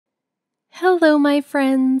Hello, my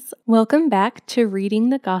friends! Welcome back to Reading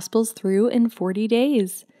the Gospels Through in 40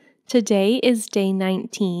 Days. Today is day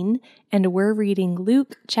 19, and we're reading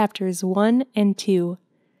Luke chapters 1 and 2.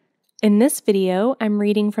 In this video, I'm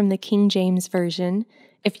reading from the King James Version.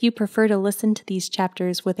 If you prefer to listen to these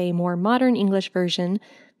chapters with a more modern English version,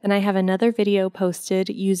 then I have another video posted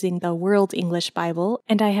using the World English Bible,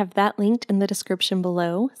 and I have that linked in the description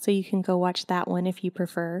below, so you can go watch that one if you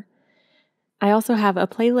prefer. I also have a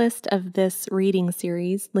playlist of this reading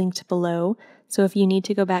series linked below, so if you need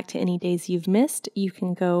to go back to any days you've missed, you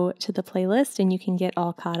can go to the playlist and you can get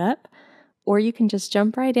all caught up, or you can just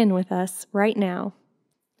jump right in with us right now.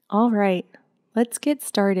 All right, let's get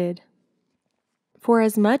started. For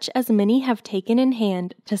as much as many have taken in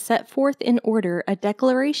hand to set forth in order a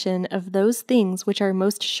declaration of those things which are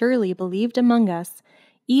most surely believed among us,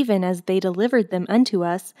 even as they delivered them unto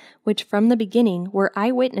us, which from the beginning were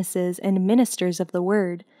eyewitnesses and ministers of the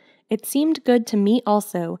word, it seemed good to me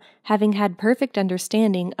also, having had perfect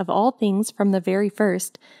understanding of all things from the very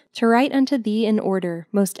first, to write unto thee in order,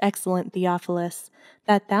 most excellent Theophilus,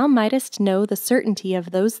 that thou mightest know the certainty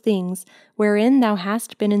of those things wherein thou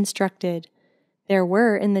hast been instructed. There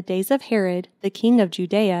were in the days of Herod, the king of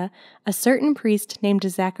Judea, a certain priest named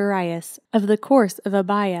Zacharias, of the course of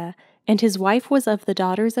Abiah, and his wife was of the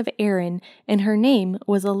daughters of Aaron, and her name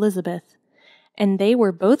was Elizabeth. And they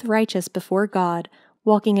were both righteous before God,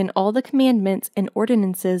 walking in all the commandments and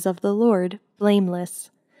ordinances of the Lord, blameless.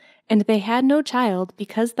 And they had no child,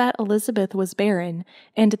 because that Elizabeth was barren,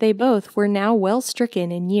 and they both were now well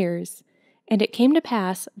stricken in years. And it came to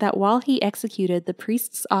pass that while he executed the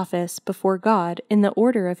priest's office before God in the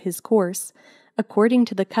order of his course, according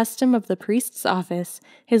to the custom of the priest's office,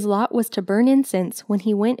 his lot was to burn incense when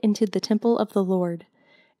he went into the temple of the Lord.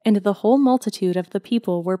 And the whole multitude of the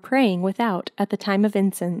people were praying without at the time of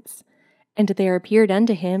incense. And there appeared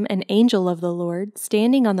unto him an angel of the Lord,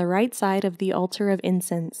 standing on the right side of the altar of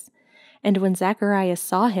incense. And when Zacharias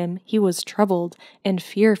saw him, he was troubled, and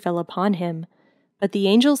fear fell upon him. But the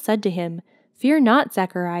angel said to him, Fear not,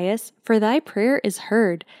 Zacharias, for thy prayer is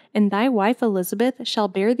heard, and thy wife Elizabeth shall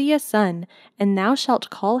bear thee a son, and thou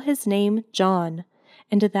shalt call his name John.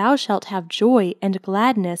 And thou shalt have joy and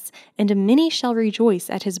gladness, and many shall rejoice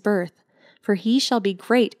at his birth. For he shall be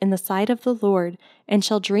great in the sight of the Lord, and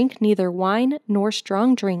shall drink neither wine nor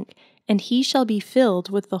strong drink, and he shall be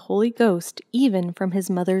filled with the Holy Ghost even from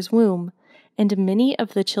his mother's womb. And many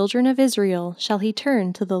of the children of Israel shall he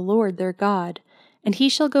turn to the Lord their God. And he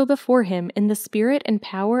shall go before him in the spirit and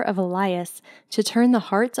power of Elias, to turn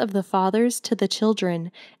the hearts of the fathers to the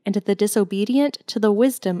children, and the disobedient to the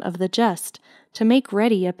wisdom of the just, to make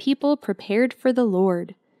ready a people prepared for the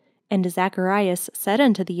Lord. And Zacharias said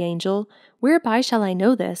unto the angel, Whereby shall I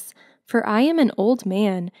know this? For I am an old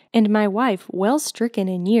man, and my wife well stricken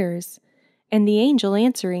in years. And the angel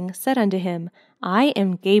answering said unto him, I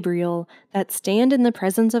am Gabriel, that stand in the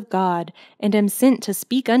presence of God, and am sent to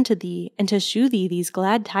speak unto thee, and to shew thee these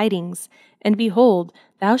glad tidings. And behold,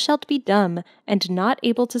 thou shalt be dumb, and not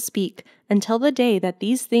able to speak, until the day that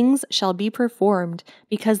these things shall be performed,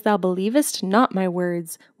 because thou believest not my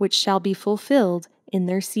words, which shall be fulfilled in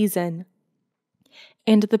their season.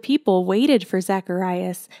 And the people waited for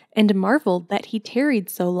Zacharias, and marveled that he tarried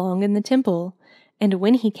so long in the temple. And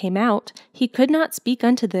when he came out, he could not speak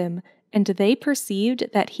unto them, and they perceived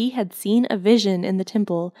that he had seen a vision in the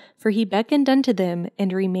temple, for he beckoned unto them,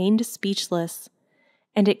 and remained speechless.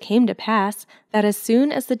 And it came to pass that as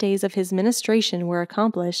soon as the days of his ministration were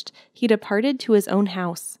accomplished, he departed to his own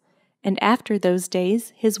house. And after those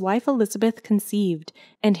days his wife Elizabeth conceived,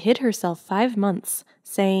 and hid herself 5 months,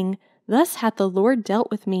 saying, Thus hath the Lord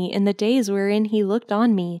dealt with me in the days wherein he looked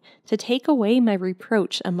on me, to take away my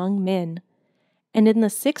reproach among men. And in the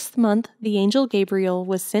 6th month the angel Gabriel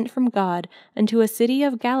was sent from God unto a city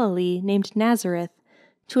of Galilee named Nazareth,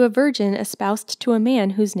 to a virgin espoused to a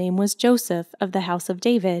man whose name was Joseph, of the house of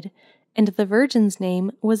David, and the virgin's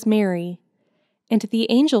name was Mary. And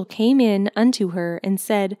the angel came in unto her, and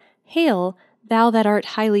said, Hail, thou that art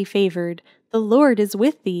highly favored, the Lord is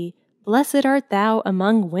with thee, blessed art thou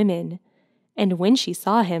among women. And when she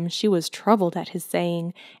saw him, she was troubled at his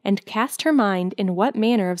saying, and cast her mind in what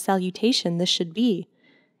manner of salutation this should be.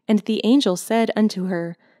 And the angel said unto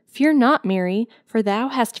her, Fear not, Mary, for thou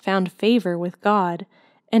hast found favor with God.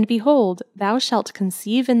 And behold, thou shalt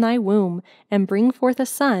conceive in thy womb, and bring forth a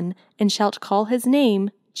son, and shalt call his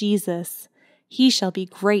name Jesus. He shall be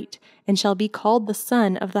great, and shall be called the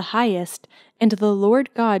Son of the Highest, and the Lord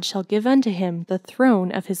God shall give unto him the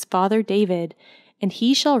throne of his father David, and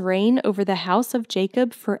he shall reign over the house of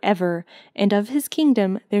Jacob forever, and of his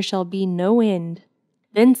kingdom there shall be no end.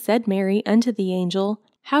 Then said Mary unto the angel,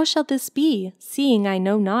 How shall this be, seeing I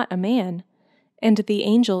know not a man? And the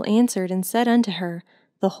angel answered and said unto her,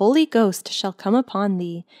 The Holy Ghost shall come upon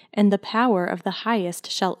thee, and the power of the Highest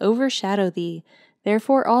shall overshadow thee.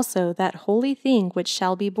 Therefore also that holy thing which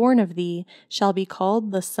shall be born of thee shall be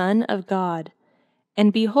called the Son of God.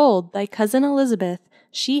 And behold, thy cousin Elizabeth,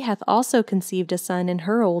 she hath also conceived a son in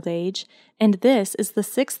her old age, and this is the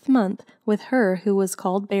 6th month with her who was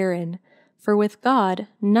called barren. For with God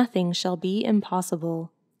nothing shall be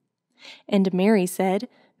impossible. And Mary said,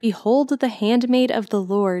 Behold the handmaid of the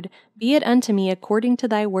Lord, be it unto me according to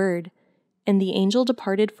thy word. And the angel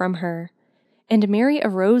departed from her. And Mary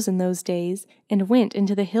arose in those days, and went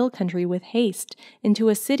into the hill country with haste, into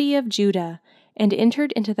a city of Judah, and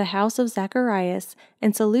entered into the house of Zacharias,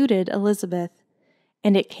 and saluted Elizabeth.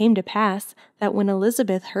 And it came to pass that when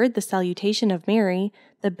Elizabeth heard the salutation of Mary,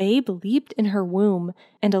 the babe leaped in her womb,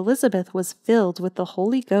 and Elizabeth was filled with the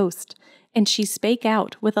Holy Ghost. And she spake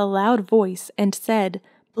out with a loud voice, and said,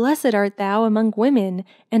 Blessed art thou among women,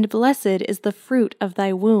 and blessed is the fruit of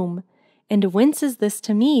thy womb. And whence is this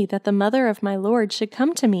to me, that the mother of my Lord should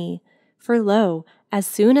come to me? For lo, as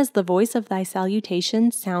soon as the voice of thy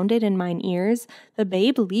salutation sounded in mine ears, the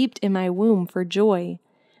babe leaped in my womb for joy.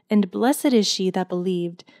 And blessed is she that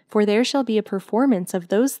believed, for there shall be a performance of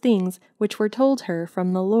those things which were told her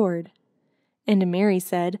from the Lord. And Mary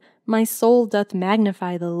said, My soul doth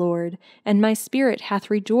magnify the Lord, and my spirit hath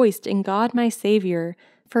rejoiced in God my Saviour,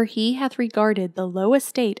 for he hath regarded the low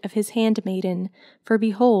estate of his handmaiden. For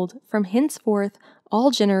behold, from henceforth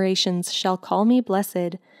all generations shall call me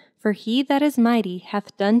blessed. For he that is mighty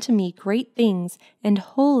hath done to me great things, and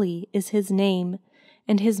holy is his name.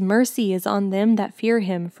 And his mercy is on them that fear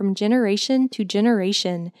him from generation to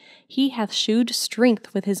generation. He hath shewed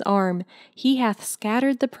strength with his arm. He hath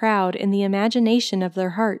scattered the proud in the imagination of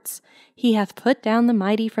their hearts. He hath put down the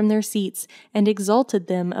mighty from their seats, and exalted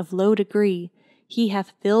them of low degree. He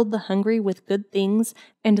hath filled the hungry with good things,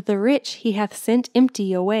 and the rich he hath sent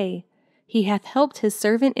empty away. He hath helped his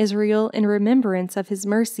servant Israel in remembrance of his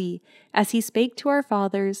mercy, as he spake to our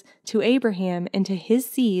fathers, to Abraham, and to his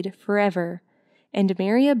seed forever. And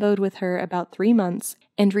Mary abode with her about 3 months,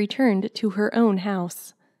 and returned to her own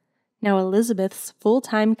house. Now Elizabeth's full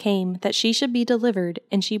time came that she should be delivered,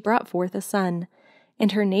 and she brought forth a son.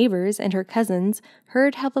 And her neighbors and her cousins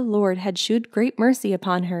heard how the Lord had shewed great mercy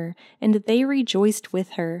upon her, and they rejoiced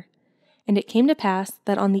with her. And it came to pass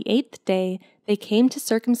that on the 8th day they came to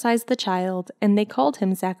circumcise the child, and they called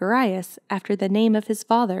him Zacharias, after the name of his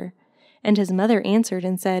father. And his mother answered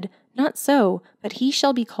and said, Not so, but he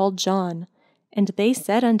shall be called John. And they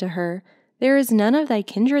said unto her, There is none of thy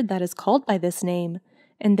kindred that is called by this name.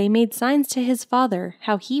 And they made signs to his father,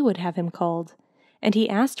 how he would have him called. And he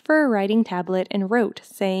asked for a writing tablet, and wrote,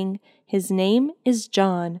 saying, His name is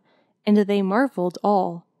John. And they marveled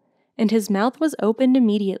all. And his mouth was opened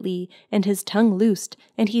immediately, and his tongue loosed,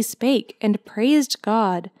 and he spake, and praised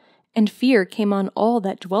God. And fear came on all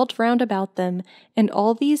that dwelt round about them, and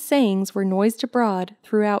all these sayings were noised abroad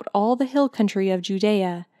throughout all the hill country of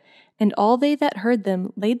Judea. And all they that heard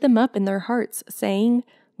them laid them up in their hearts, saying,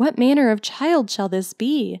 What manner of child shall this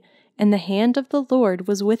be? And the hand of the Lord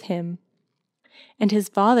was with him. And his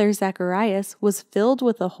father Zacharias was filled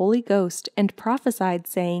with the Holy Ghost, and prophesied,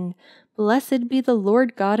 saying, Blessed be the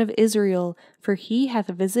Lord God of Israel, for he hath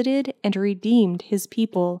visited and redeemed his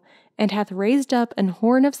people, and hath raised up an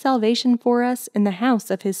horn of salvation for us in the house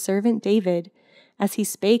of his servant David, as he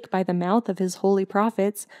spake by the mouth of his holy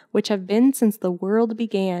prophets, which have been since the world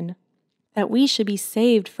began, that we should be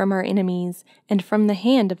saved from our enemies, and from the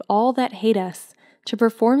hand of all that hate us, to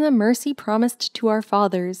perform the mercy promised to our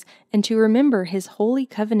fathers, and to remember his holy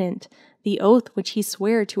covenant, the oath which he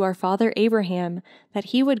sware to our father Abraham, that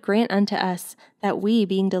he would grant unto us, that we,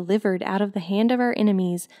 being delivered out of the hand of our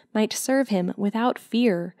enemies, might serve him without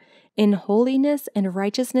fear, in holiness and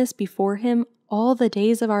righteousness before him all the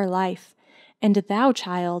days of our life. And thou,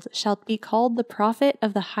 child, shalt be called the prophet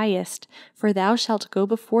of the Highest, for thou shalt go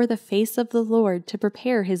before the face of the Lord to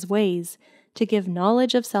prepare his ways, to give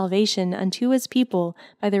knowledge of salvation unto his people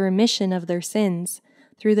by the remission of their sins,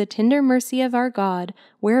 through the tender mercy of our God,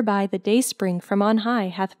 whereby the dayspring from on high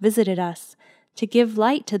hath visited us, to give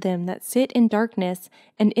light to them that sit in darkness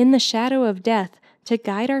and in the shadow of death, to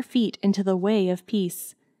guide our feet into the way of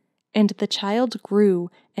peace. And the child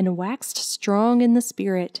grew, and waxed strong in the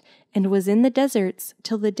spirit, and was in the deserts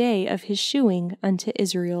till the day of his shewing unto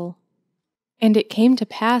Israel. And it came to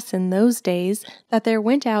pass in those days that there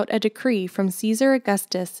went out a decree from Caesar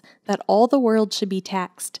Augustus that all the world should be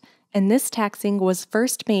taxed, and this taxing was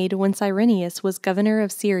first made when Cyrenius was governor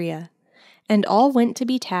of Syria. And all went to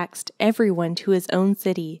be taxed, every one to his own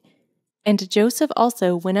city. And Joseph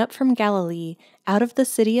also went up from Galilee, out of the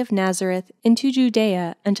city of Nazareth, into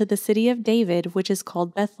Judea, unto the city of David, which is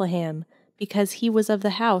called Bethlehem, because he was of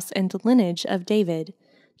the house and lineage of David,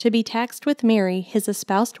 to be taxed with Mary, his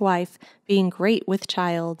espoused wife, being great with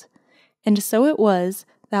child. And so it was,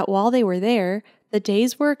 that while they were there, the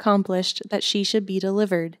days were accomplished that she should be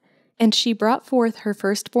delivered. And she brought forth her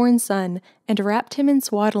firstborn son, and wrapped him in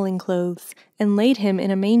swaddling clothes, and laid him in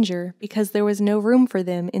a manger, because there was no room for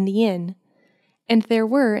them in the inn. And there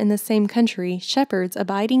were in the same country shepherds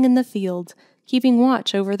abiding in the field, keeping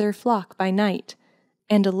watch over their flock by night.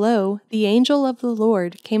 And lo, the angel of the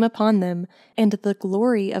Lord came upon them, and the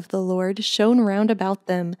glory of the Lord shone round about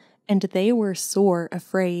them, and they were sore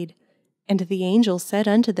afraid. And the angel said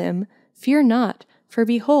unto them, Fear not, for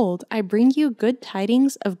behold, I bring you good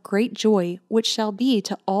tidings of great joy, which shall be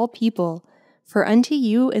to all people. For unto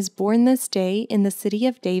you is born this day in the city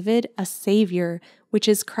of David a Saviour, which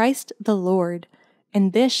is Christ the Lord.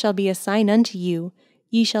 And this shall be a sign unto you,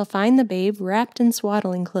 ye shall find the babe wrapped in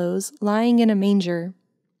swaddling clothes, lying in a manger.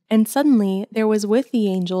 And suddenly there was with the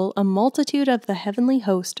angel a multitude of the heavenly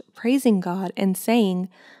host, praising God, and saying,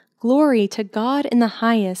 Glory to God in the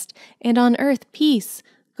highest, and on earth peace,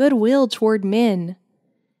 good will toward men.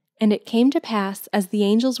 And it came to pass, as the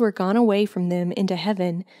angels were gone away from them into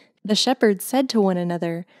heaven, the shepherds said to one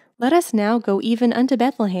another, Let us now go even unto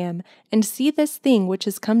Bethlehem, and see this thing which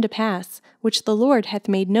is come to pass, which the Lord hath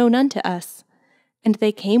made known unto us. And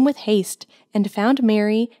they came with haste, and found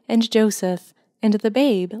Mary and Joseph, and the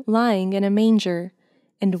babe lying in a manger.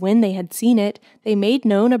 And when they had seen it, they made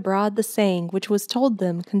known abroad the saying which was told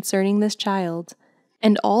them concerning this child.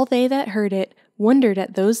 And all they that heard it wondered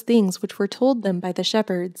at those things which were told them by the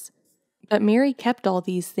shepherds. But Mary kept all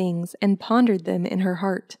these things, and pondered them in her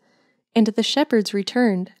heart. And the shepherds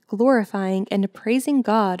returned, glorifying and praising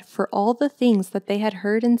God for all the things that they had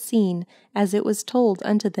heard and seen, as it was told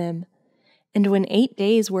unto them. And when 8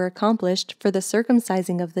 days were accomplished for the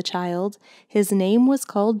circumcising of the child, his name was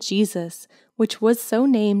called Jesus, which was so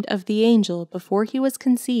named of the angel before he was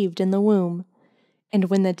conceived in the womb. And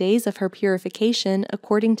when the days of her purification,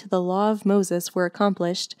 according to the law of Moses, were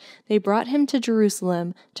accomplished, they brought him to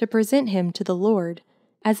Jerusalem to present him to the Lord.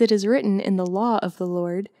 As it is written in the law of the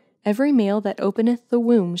Lord, Every male that openeth the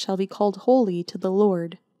womb shall be called holy to the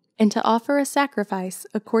Lord. And to offer a sacrifice,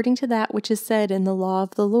 according to that which is said in the law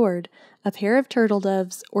of the Lord, a pair of turtle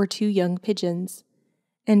doves or 2 young pigeons.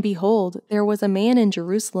 And behold, there was a man in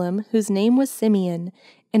Jerusalem whose name was Simeon,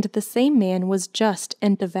 and the same man was just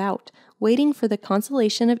and devout, waiting for the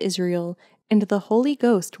consolation of Israel, and the Holy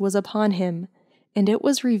Ghost was upon him. And it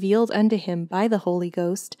was revealed unto him by the Holy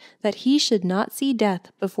Ghost that he should not see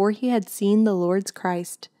death before he had seen the Lord's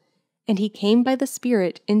Christ. And he came by the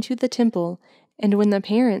Spirit into the temple, and when the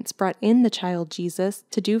parents brought in the child Jesus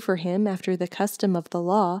to do for him after the custom of the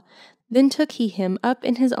law, then took he him up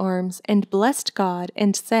in his arms, and blessed God,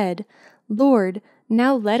 and said, Lord,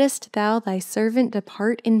 now lettest thou thy servant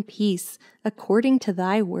depart in peace, according to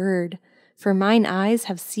thy word. For mine eyes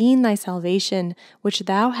have seen thy salvation, which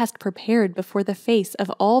thou hast prepared before the face of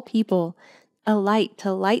all people, a light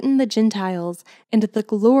to lighten the Gentiles, and the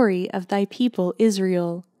glory of thy people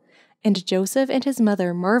Israel. And Joseph and his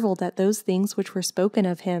mother marveled at those things which were spoken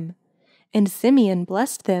of him. And Simeon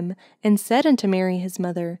blessed them, and said unto Mary his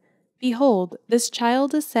mother, Behold, this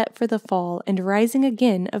child is set for the fall and rising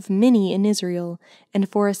again of many in Israel, and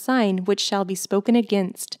for a sign which shall be spoken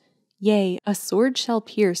against. Yea, a sword shall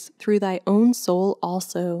pierce through thy own soul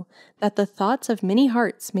also, that the thoughts of many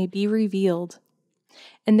hearts may be revealed.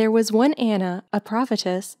 And there was one Anna, a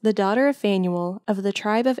prophetess, the daughter of Phanuel, of the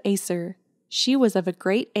tribe of Aser. She was of a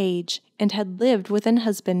great age, and had lived with an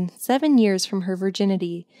husband 7 years from her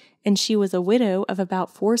virginity, and she was a widow of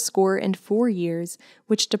about 84 years,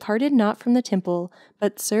 which departed not from the temple,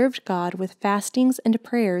 but served God with fastings and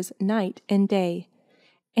prayers night and day.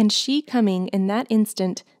 And she coming in that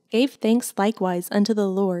instant gave thanks likewise unto the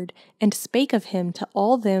Lord, and spake of him to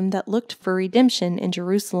all them that looked for redemption in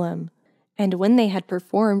Jerusalem. And when they had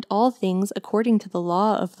performed all things according to the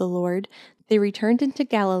law of the Lord, they returned into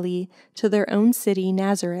Galilee, to their own city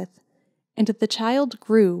Nazareth. And the child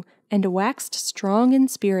grew, and waxed strong in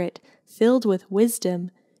spirit, filled with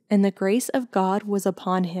wisdom, and the grace of God was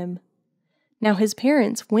upon him. Now his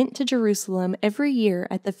parents went to Jerusalem every year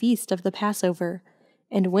at the feast of the Passover.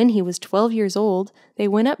 And when he was 12 years old, they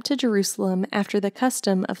went up to Jerusalem after the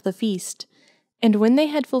custom of the feast. And when they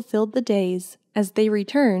had fulfilled the days, as they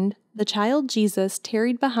returned, the child Jesus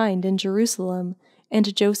tarried behind in Jerusalem,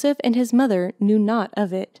 and Joseph and his mother knew not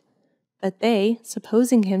of it. But they,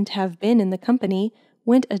 supposing him to have been in the company,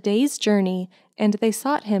 went a day's journey, and they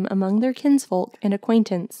sought him among their kinsfolk and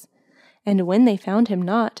acquaintance. And when they found him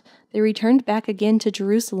not, they returned back again to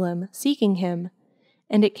Jerusalem, seeking him.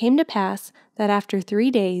 And it came to pass that after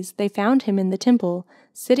 3 days they found him in the temple,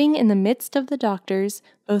 sitting in the midst of the doctors,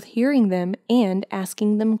 both hearing them and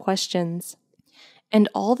asking them questions. And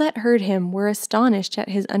all that heard him were astonished at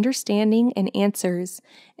his understanding and answers.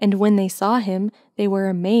 And when they saw him, they were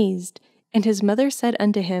amazed. And his mother said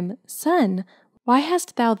unto him, Son, why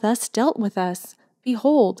hast thou thus dealt with us?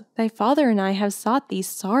 Behold, thy father and I have sought thee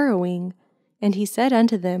sorrowing. And he said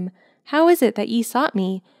unto them, How is it that ye sought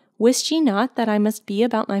me? Wist ye not that I must be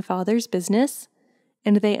about my father's business?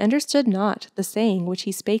 And they understood not the saying which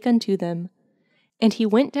he spake unto them. And he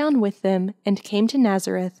went down with them, and came to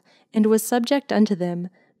Nazareth, and was subject unto them.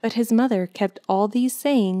 But his mother kept all these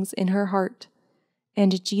sayings in her heart.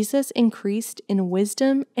 And Jesus increased in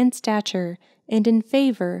wisdom and stature, and in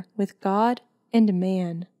favor with God and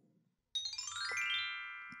man.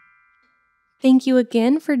 Thank you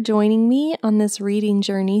again for joining me on this reading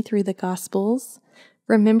journey through the Gospels.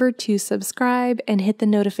 Remember to subscribe and hit the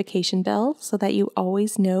notification bell so that you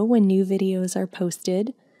always know when new videos are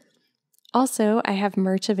posted. Also, I have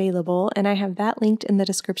merch available, and I have that linked in the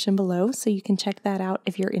description below, so you can check that out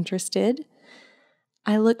if you're interested.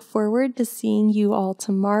 I look forward to seeing you all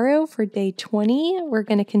tomorrow for day 20. We're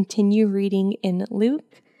going to continue reading in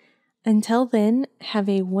Luke. Until then, have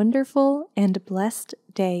a wonderful and blessed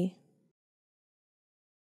day.